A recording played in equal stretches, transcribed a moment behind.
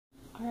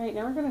Alright,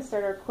 now we're going to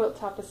start our quilt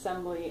top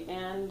assembly,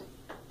 and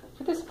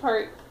for this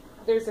part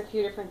there's a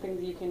few different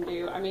things you can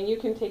do. I mean, you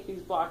can take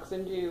these blocks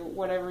and do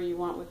whatever you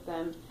want with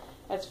them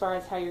as far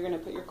as how you're going to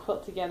put your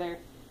quilt together.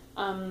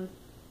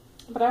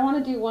 But I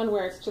want to do one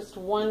where it's just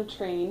one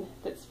train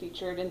that's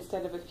featured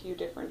instead of a few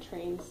different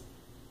trains.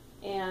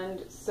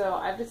 And so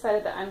I've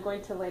decided that I'm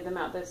going to lay them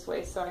out this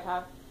way. So I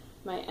have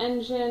my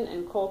engine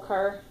and coal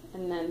car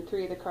and then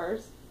 3 of the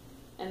cars.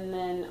 And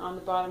then on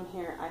the bottom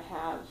here I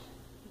have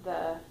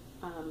the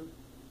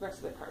rest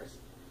of the cars.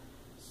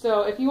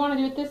 So if you want to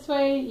do it this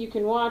way, you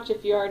can watch.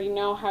 If you already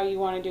know how you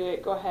want to do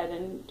it, go ahead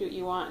and do what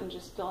you want and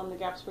just fill in the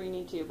gaps where you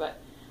need to. But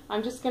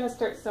I'm just going to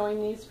start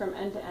sewing these from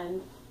end to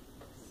end.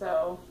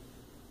 So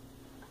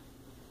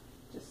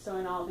just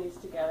sewing all these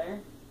together.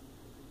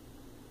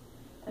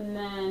 And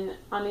then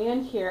on the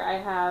end here I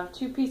have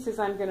 2 pieces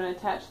I'm going to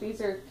attach.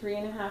 These are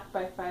 3.5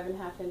 by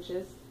 5.5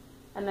 inches.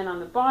 And then on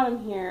the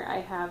bottom here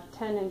I have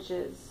 10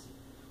 inches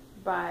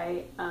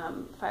by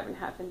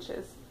 5.5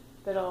 inches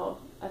that'll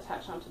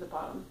attach onto the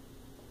bottom.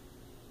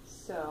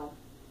 So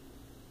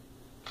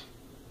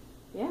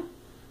yeah,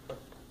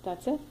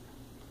 that's it.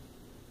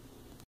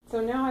 So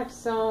now I've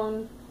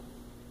sewn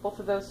both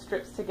of those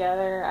strips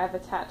together. I've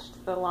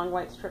attached the long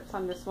white strips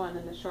on this one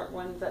and the short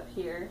ones up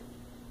here.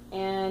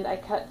 And I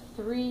cut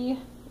 3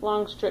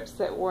 long strips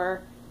that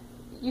were,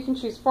 you can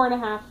choose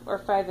 4.5 or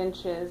 5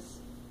 inches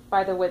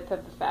by the width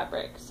of the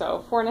fabric.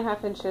 So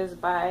 4.5 inches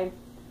by,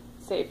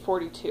 say,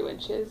 42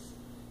 inches.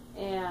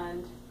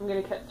 And I'm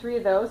going to cut 3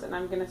 of those, and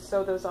I'm going to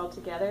sew those all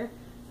together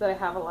so that I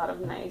have a lot of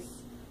nice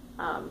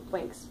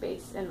blank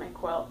space in my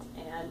quilt,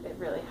 and it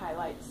really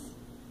highlights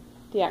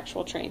the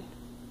actual train.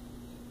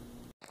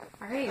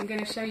 Alright, I'm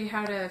going to show you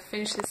how to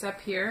finish this up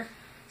here.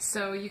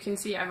 So you can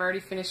see I've already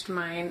finished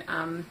mine.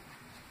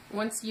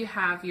 Once you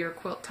have your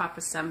quilt top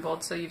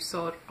assembled, so you've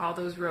sewed all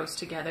those rows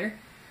together,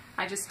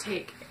 I just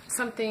take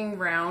something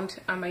round.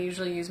 I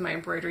usually use my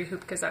embroidery hoop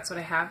because that's what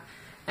I have,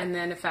 and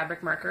then a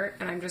fabric marker,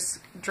 and I'm just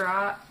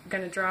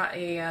going to draw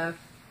a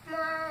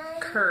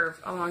curve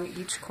along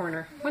each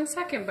corner. 1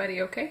 second,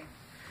 buddy, okay?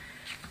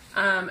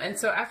 And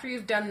so after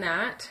you've done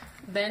that,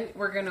 then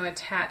we're going to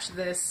attach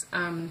this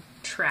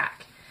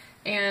track.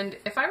 And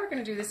if I were going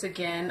to do this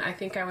again, I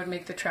think I would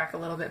make the track a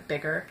little bit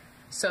bigger,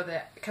 so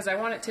that, because I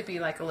want it to be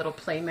like a little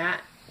play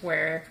mat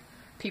where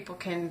people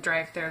can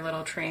drive their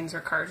little trains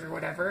or cars or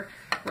whatever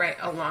right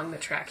along the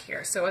track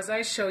here. So as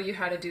I show you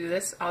how to do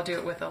this, I'll do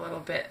it with a little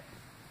bit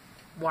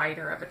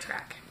wider of a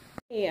track.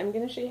 Hey, I'm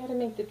going to show you how to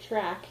make the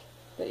track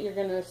that you're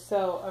going to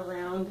sew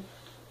around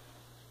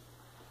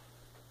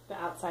the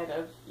outside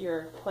of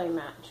your play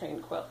mat train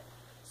quilt.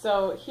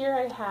 So here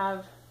I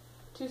have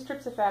 2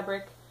 strips of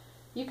fabric.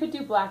 You could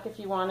do black if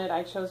you wanted.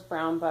 I chose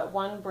brown, but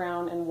 1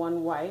 brown and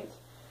 1 white.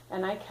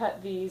 And I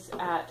cut these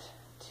at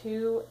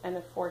 2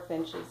 1/4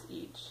 inches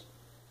each.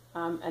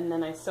 And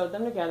then I sewed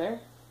them together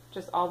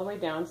just all the way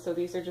down. So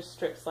these are just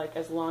strips like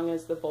as long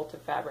as the bolt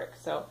of fabric.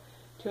 So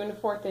 2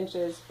 1/4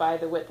 inches by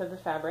the width of the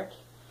fabric.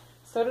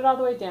 Sewed it all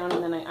the way down,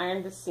 and then I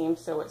ironed the seam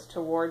so it's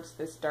towards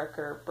this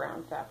darker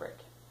brown fabric.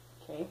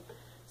 Okay.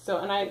 So,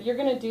 and you're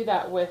going to do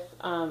that with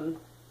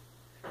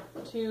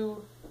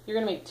you're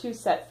going to make 2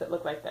 sets that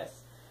look like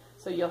this.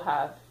 So you'll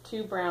have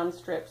 2 brown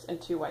strips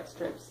and 2 white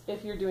strips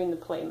if you're doing the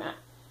play mat.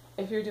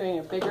 If you're doing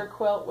a bigger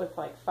quilt with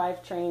like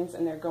 5 trains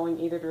and they're going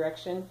either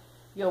direction,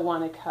 you'll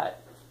want to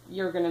cut,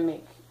 you're going to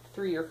make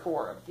 3 or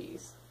 4 of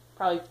these,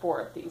 probably 4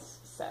 of these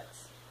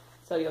sets.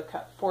 So you'll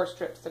cut 4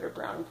 strips that are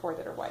brown and 4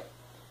 that are white.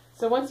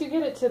 So once you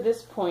get it to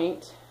this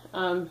point,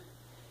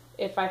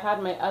 if I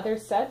had my other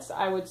sets,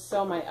 I would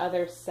sew my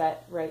other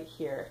set right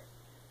here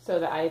so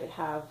that I'd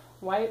have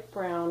white,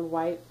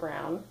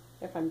 brown,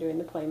 if I'm doing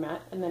the play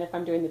mat, and then if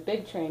I'm doing the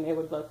big train, it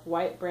would look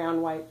white,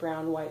 brown, white,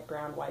 brown, white,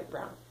 brown, white,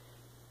 brown,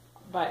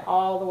 by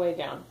all the way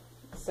down.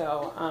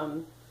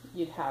 So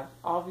you'd have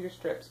all of your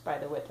strips by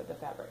the width of the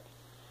fabric.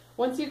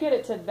 Once you get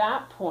it to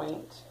that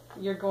point,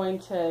 you're going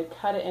to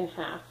cut it in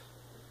half.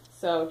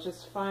 So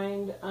just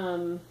find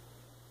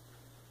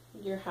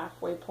your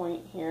halfway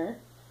point here.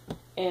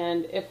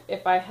 And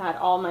if I had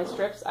all my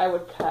strips, I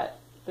would cut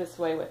this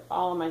way with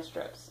all of my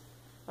strips.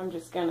 I'm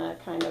just going to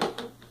kind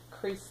of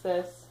crease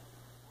this,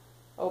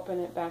 open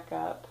it back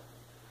up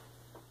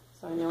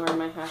so I know where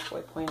my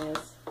halfway point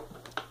is,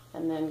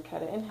 and then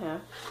cut it in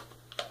half.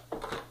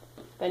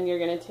 Then you're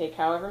going to take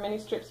however many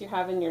strips you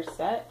have in your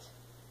set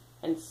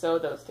and sew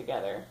those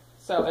together.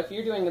 So if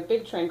you're doing a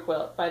big train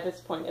quilt, by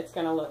this point it's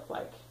going to look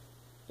like,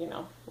 you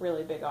know,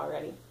 really big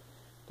already.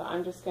 But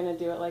I'm just going to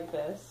do it like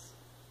this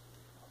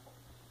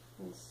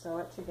and sew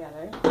it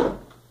together.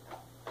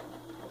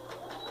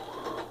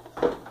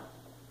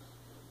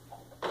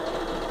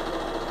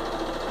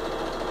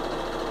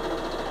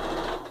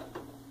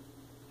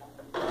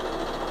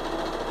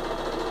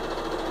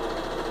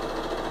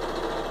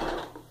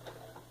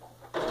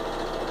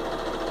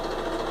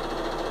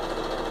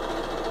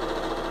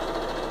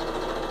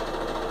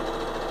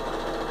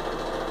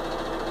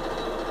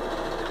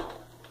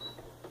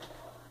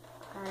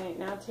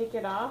 Now take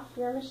it off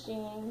your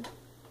machine,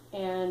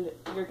 and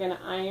you're going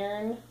to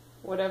iron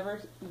whatever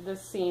the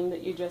seam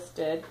that you just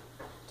did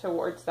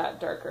towards that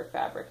darker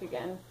fabric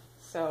again.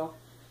 So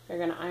you're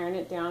going to iron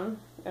it down.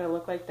 It'll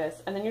look like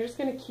this. And then you're just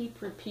going to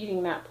keep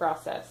repeating that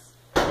process.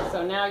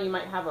 So now you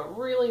might have a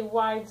really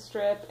wide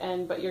strip,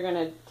 but you're going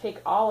to take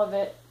all of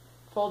it,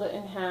 fold it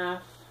in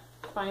half,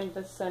 find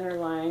the center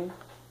line,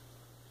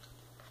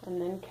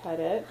 and then cut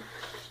it.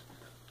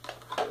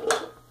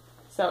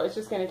 So it's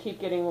just going to keep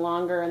getting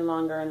longer and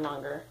longer and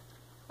longer,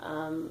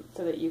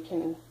 so that you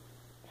can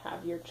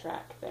have your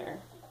track there.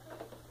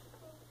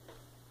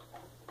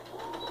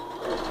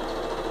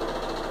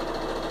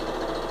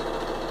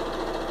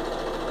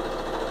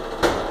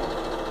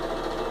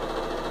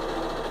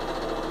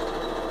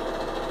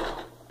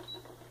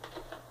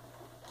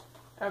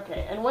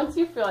 Okay, and once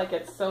you feel like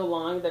it's so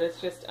long that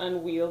it's just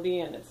unwieldy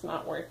and it's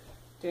not worth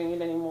doing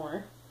it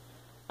anymore,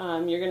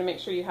 you're going to make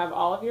sure you have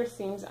all of your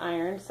seams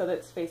ironed so that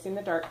it's facing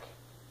the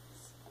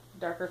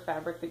darker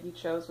fabric that you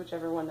chose,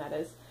 whichever one that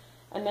is.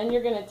 And then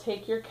you're going to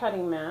take your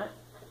cutting mat,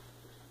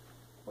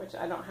 which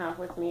I don't have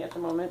with me at the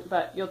moment,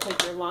 but you'll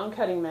take your long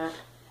cutting mat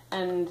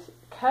and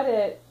cut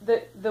it.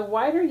 The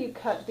wider you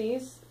cut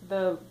these,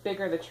 the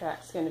bigger the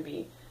track's going to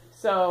be.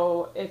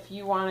 So if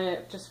you want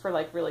it just for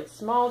like really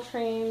small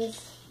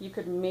trains, you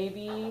could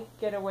maybe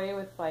get away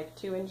with like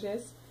 2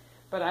 inches,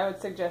 but I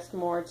would suggest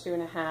more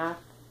 2.5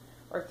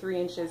 or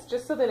 3 inches,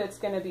 just so that it's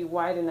going to be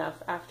wide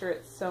enough after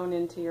it's sewn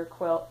into your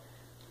quilt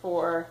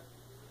for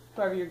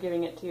whoever you're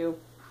giving it to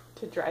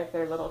drive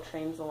their little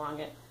trains along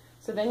it.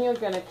 So then you're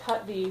going to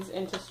cut these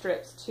into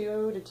strips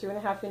 2 to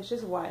 2.5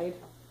 inches wide,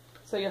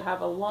 so you'll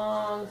have a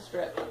long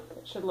strip.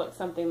 It should look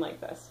something like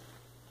this.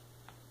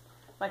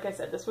 Like I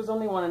said, this was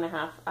only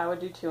 1.5. I would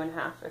do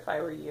 2.5 if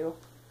I were you,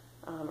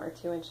 or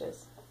 2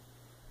 inches.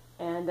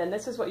 And then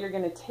this is what you're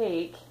going to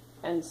take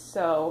and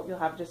sew. You'll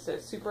have just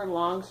a super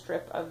long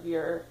strip of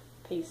your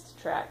paste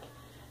track,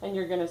 and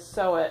you're going to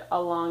sew it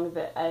along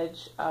the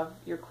edge of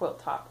your quilt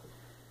top.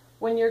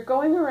 When you're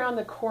going around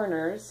the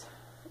corners,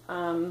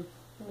 let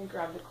me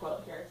grab the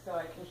quilt here so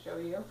I can show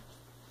you.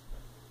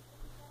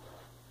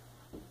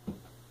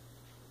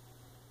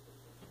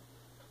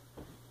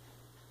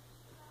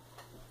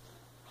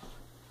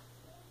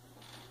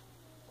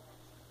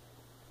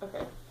 Okay,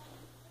 so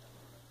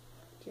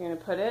you're going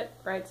to put it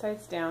right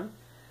sides down.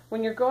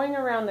 When you're going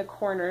around the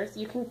corners,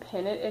 you can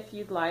pin it if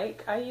you'd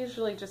like. I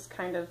usually just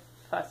kind of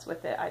fuss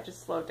with it. I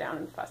just slow down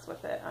and fuss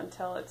with it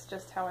until it's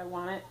just how I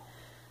want it.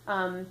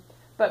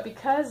 But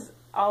because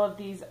all of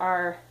these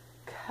are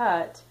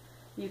cut,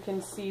 you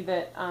can see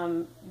that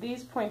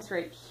these points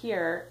right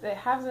here, it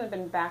hasn't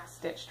been back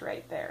stitched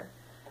right there.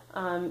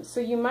 So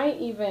you might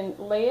even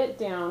lay it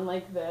down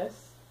like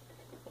this,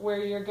 where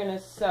you're going to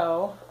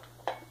sew.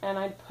 And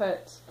I'd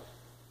put,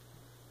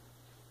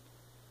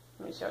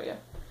 let me show you.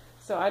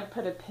 So I'd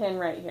put a pin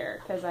right here,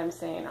 because I'm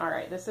saying, all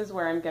right, this is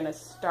where I'm going to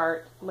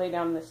start, lay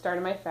down the start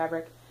of my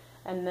fabric,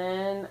 and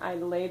then I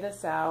lay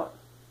this out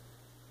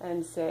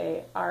and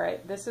say, all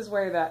right, this is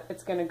where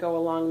it's going to go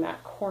along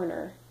that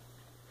corner.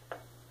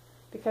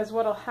 Because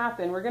what'll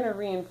happen, we're going to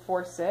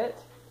reinforce it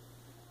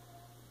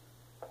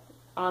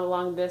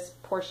along this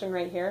portion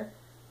right here,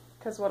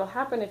 because what'll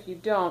happen if you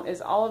don't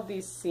is all of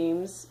these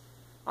seams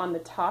on the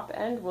top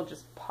end will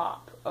just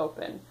pop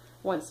open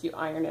once you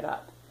iron it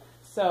up.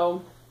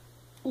 So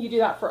you do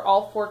that for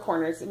all 4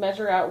 corners.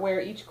 Measure out where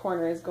each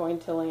corner is going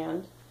to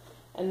land,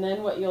 and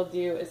then what you'll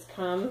do is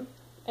come,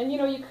 and you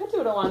could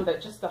do it along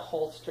just the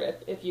whole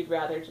strip if you'd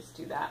rather just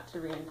do that to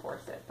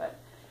reinforce it, but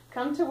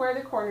come to where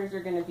the corners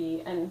are going to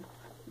be, and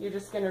you're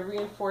just going to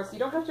reinforce. You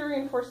don't have to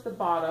reinforce the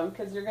bottom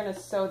because you're going to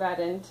sew that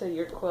into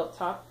your quilt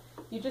top.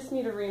 You just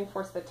need to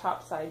reinforce the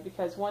top side,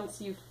 because once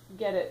you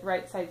get it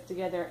right sides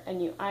together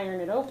and you iron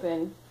it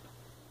open,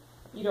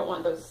 you don't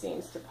want those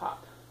seams to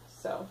pop.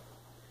 So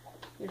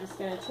you're just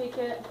going to take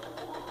it,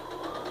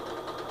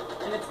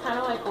 and it's kind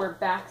of like we're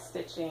back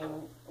stitching.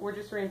 We're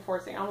just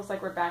reinforcing, almost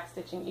like we're back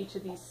stitching each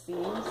of these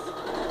seams.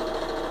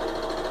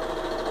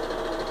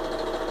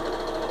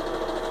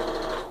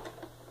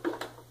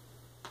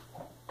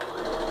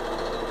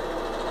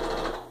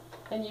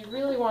 And you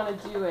really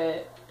want to do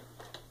it,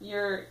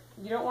 you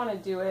don't want to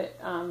do it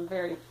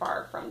very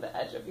far from the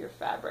edge of your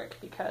fabric,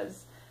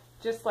 because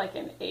just like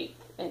an 1/8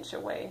 inch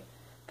away,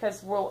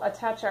 because we'll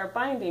attach our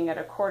binding at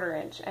a 1/4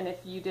 inch, and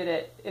if you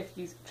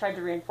tried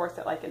to reinforce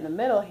it like in the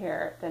middle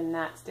here, then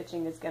that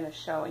stitching is going to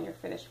show in your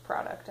finished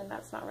product, and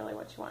that's not really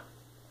what you want.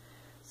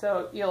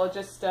 So you'll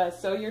just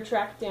sew your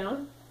track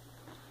down,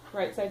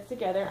 right sides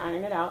together,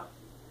 iron it out.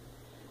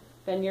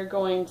 Then you're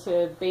going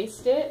to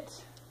baste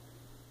it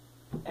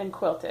and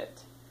quilt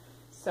it.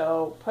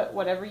 So put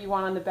whatever you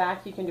want on the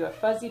back. You can do a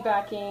fuzzy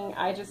backing.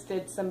 I just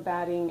did some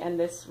batting and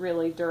this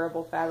really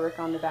durable fabric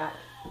on the back.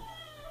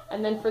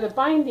 And then for the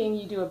binding,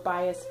 you do a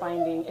bias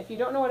binding. If you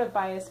don't know what a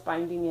bias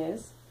binding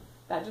is,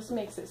 that just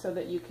makes it so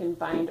that you can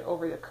bind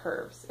over the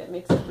curves. It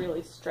makes it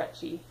really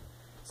stretchy,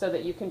 so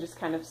that you can just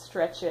kind of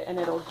stretch it and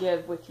it'll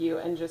give with you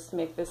and just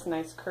make this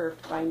nice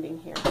curved binding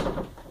here.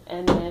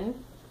 And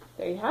then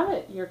there you have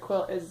it. Your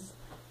quilt is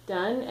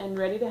done and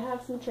ready to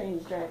have some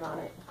trains drive on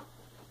it.